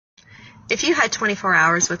If you had 24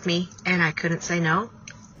 hours with me and I couldn't say no,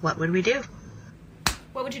 what would we do?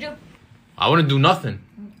 What would you do? I wouldn't do nothing.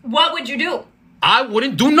 What would you do? I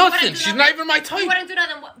wouldn't do nothing. She's not even my type. You wouldn't do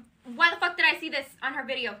nothing. Why the fuck did I see this on her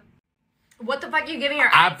video? What the fuck are you giving her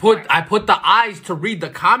eyes for? I put the eyes to read the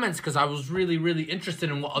comments because I was really, really interested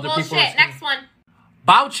in what other people were saying. Next one.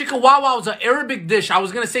 Bao Chicka Wawa was an Arabic dish. I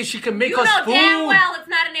was going to say she could make us food. You know damn well it's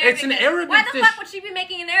not an Arabic dish. It's an Arabic dish. Why the dish. fuck would she be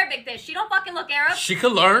making an Arabic dish? She don't fucking look Arab. She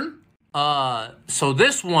could learn. So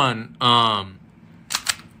this one,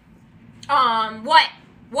 what?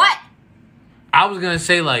 What? I was going to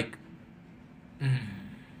say like... I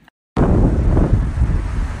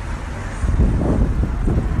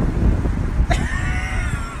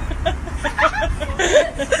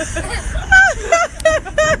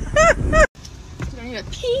need a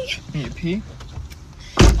pee. You need a pee?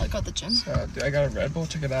 I got the gym. So, dude, I got a Red Bull.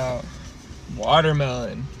 Check it out.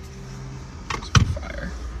 Watermelon. It's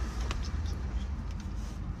fire.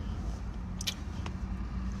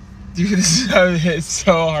 Dude, this is hit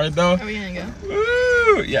so hard though. Are we gonna go?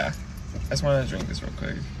 Woo! Yeah. I just wanted to drink this real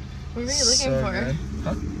quick. What were you looking for? Good.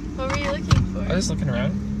 Huh? What were you looking for? I was just looking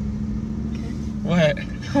around. Okay.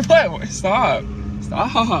 What? What? Stop.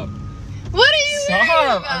 Stop. What are you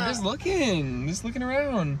Stop. I'm just looking. Just looking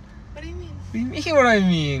around. What do you mean? What do you mean what I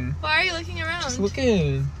mean? Why are you looking around? Just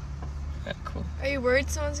looking. Yeah, cool. Are you worried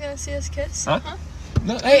someone's gonna see us kiss? Huh?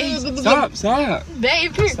 No, hey, stop, stop.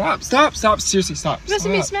 Babe, here. Stop, stop, stop. Seriously, stop. You must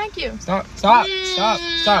me smack you. Stop, stop, stop,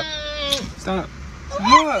 stop. Stop.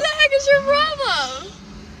 What the heck is your problem?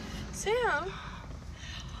 Sam.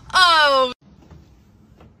 Oh.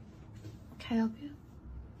 Can I help you?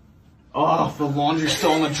 Oh, the laundry's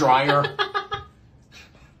still in the dryer.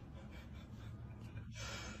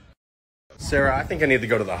 Sarah, I think I need to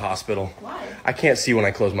go to the hospital. Why? I can't see when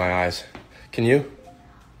I close my eyes. Can you?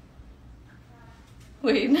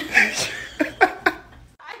 Wait. I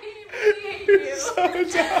hate you. So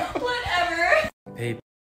dumb. Whatever. Hey.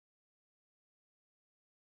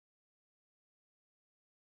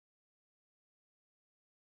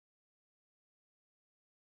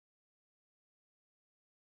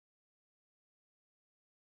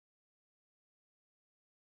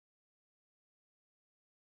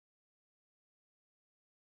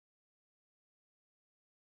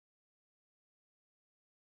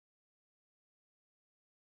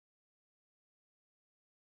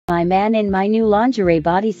 My man in my new lingerie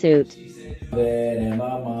bodysuit.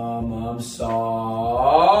 Mom, I'm sorry.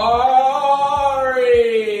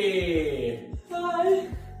 Hi.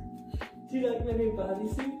 Do you like my new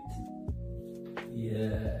bodysuit?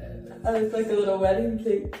 Yeah. Oh, it's like a little wedding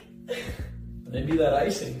cake. Maybe that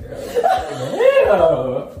icing, girl. Ew.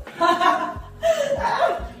 I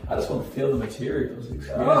just want to feel the materials.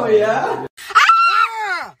 Oh, yeah?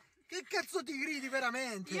 Ah! Che cazzo ti gridi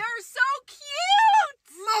veramente? You're so cute!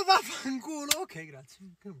 Ma vaffanculo! Ok,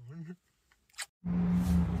 grazie. Pero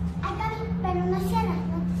no cierra,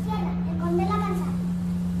 no te cierra. Esconde la panza.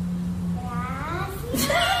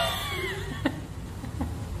 Gracias.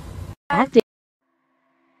 Acting.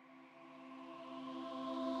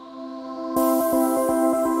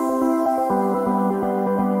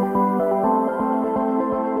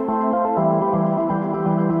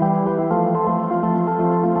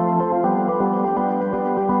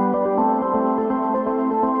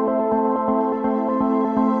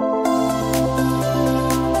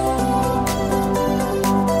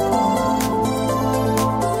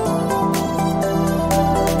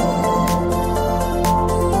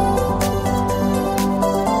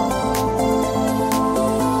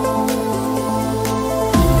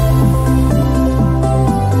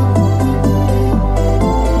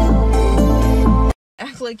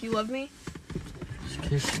 Like you love me? Just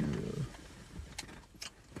kiss you.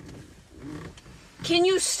 Can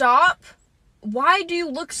you stop? Why do you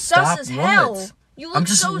look sus as hell? What? You look I'm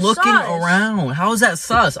just so looking sus. around. How is that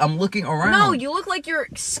sus? I'm looking around. No, you look like you're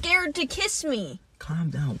scared to kiss me.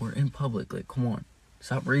 Calm down. We're in public. Like, come on.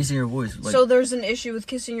 Stop raising your voice. Like, So there's an issue with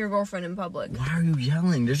kissing your girlfriend in public. why are you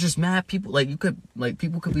yelling? There's just mad people. Like,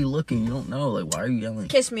 people could be looking. You don't know. Like, why are you yelling?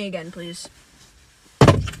 Kiss me again, please.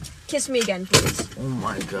 Kiss me again, please. Oh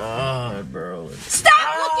my god, bro.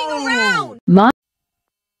 Stop looking around! My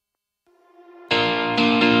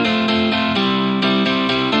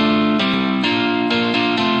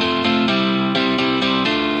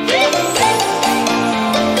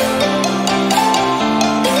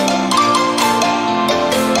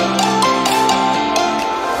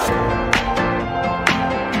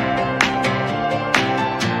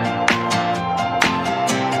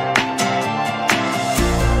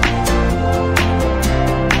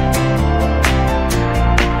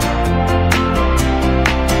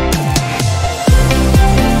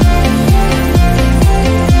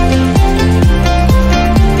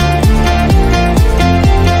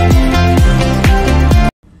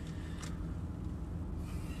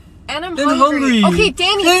Okay,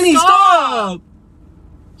 Danny, Danny, stop!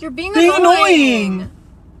 You're being Being annoying. annoying.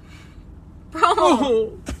 Bro.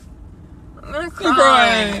 Oh, I'm gonna I'm cry.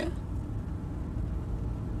 crying.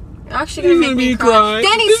 You're actually gonna make me cry.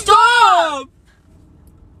 Danny, stop!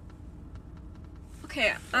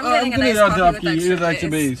 Okay, I'm getting a nice coffee with extra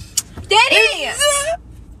base. Danny!